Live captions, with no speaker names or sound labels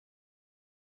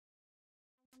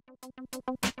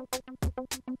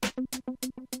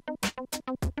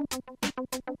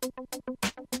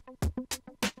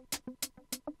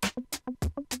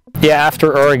Yeah,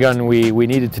 after Oregon, we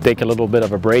needed to take a little bit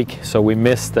of a break, so we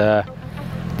missed the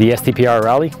STPR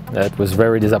rally. That was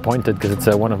very disappointed because it's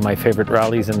one of my favorite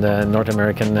rallies in the North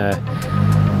American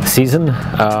season.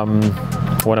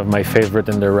 One of my favorite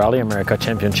in the Rally America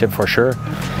Championship for sure.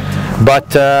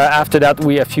 But after that,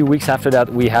 a few weeks after that,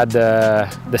 we had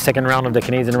the second round of the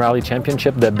Canadian Rally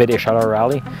Championship, the Baie des Chaleurs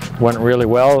Rally. Went really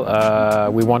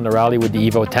well. We won the rally with the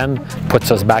Evo 10,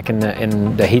 puts us back in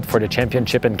the heat for the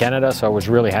championship in Canada, so I was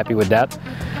really happy with that.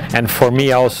 And for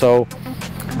me also,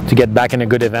 to get back in a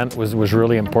good event was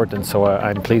really important, so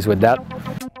I'm pleased with that.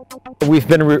 We've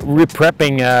been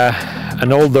re-prepping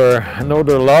an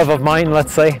older love of mine,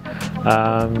 let's say,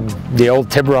 the old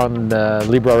Tiburon, the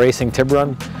Libra Racing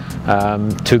Tiburon,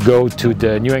 to go to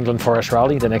the New England Forest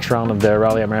Rally, the next round of the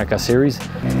Rally America series.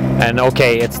 And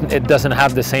okay, it doesn't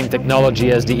have the same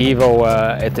technology as the Evo.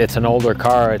 It's an older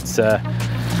car. It's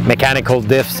mechanical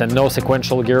diffs and no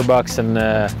sequential gearbox and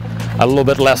a little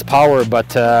bit less power,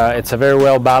 but it's a very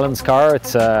well balanced car.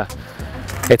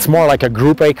 It's more like a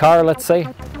Group A car, let's say.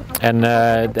 And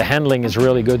the handling is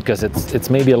really good because it's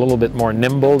maybe a little bit more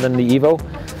nimble than the Evo.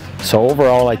 So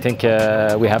overall, I think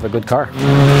we have a good car.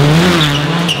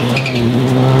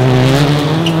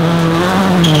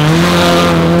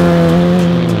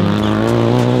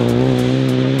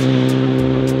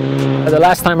 The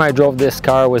last time I drove this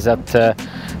car was at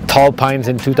Tall Pines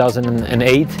in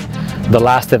 2008, the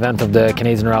last event of the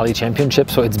Canadian Rally Championship,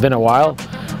 so it's been a while.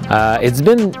 It's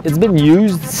been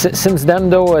used since then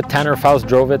though. Tanner Faust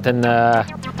drove it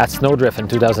at Snowdrift in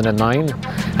 2009,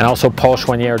 and also Paul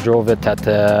Chouanière drove it at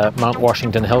Mount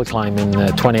Washington Hill Climb in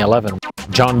 2011.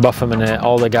 John Buffum and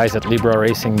all the guys at Libra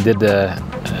Racing did an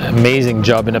amazing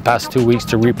job in the past 2 weeks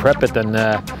to re-prep it, and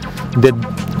did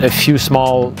a few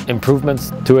small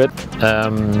improvements to it,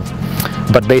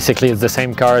 but basically it's the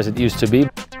same car as it used to be.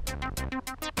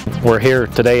 We're here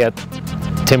today at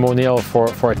Tim O'Neill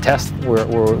for a test.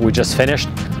 We just finished.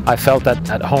 I felt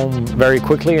at home very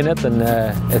quickly in it, and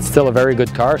it's still a very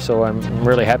good car, so I'm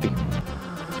really happy.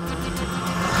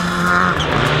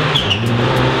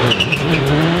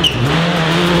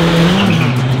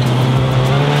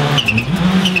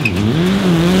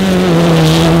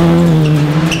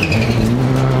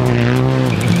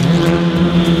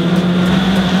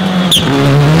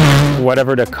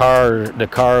 Whatever the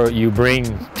car you bring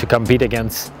to compete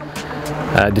against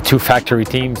the two factory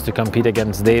teams, to compete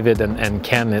against David and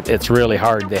Ken, it's really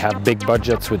hard. They have big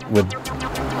budgets with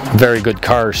very good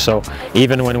cars, so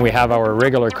even when we have our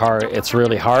regular car, it's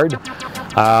really hard.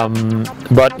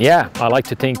 But yeah, I like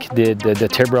to think the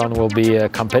Tiburon will be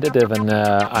competitive, and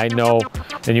I know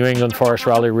the New England Forest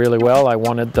Rally really well. I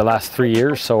won it the last 3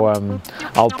 years, so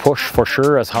I'll push for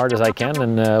sure as hard as I can,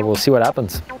 and we'll see what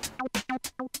happens.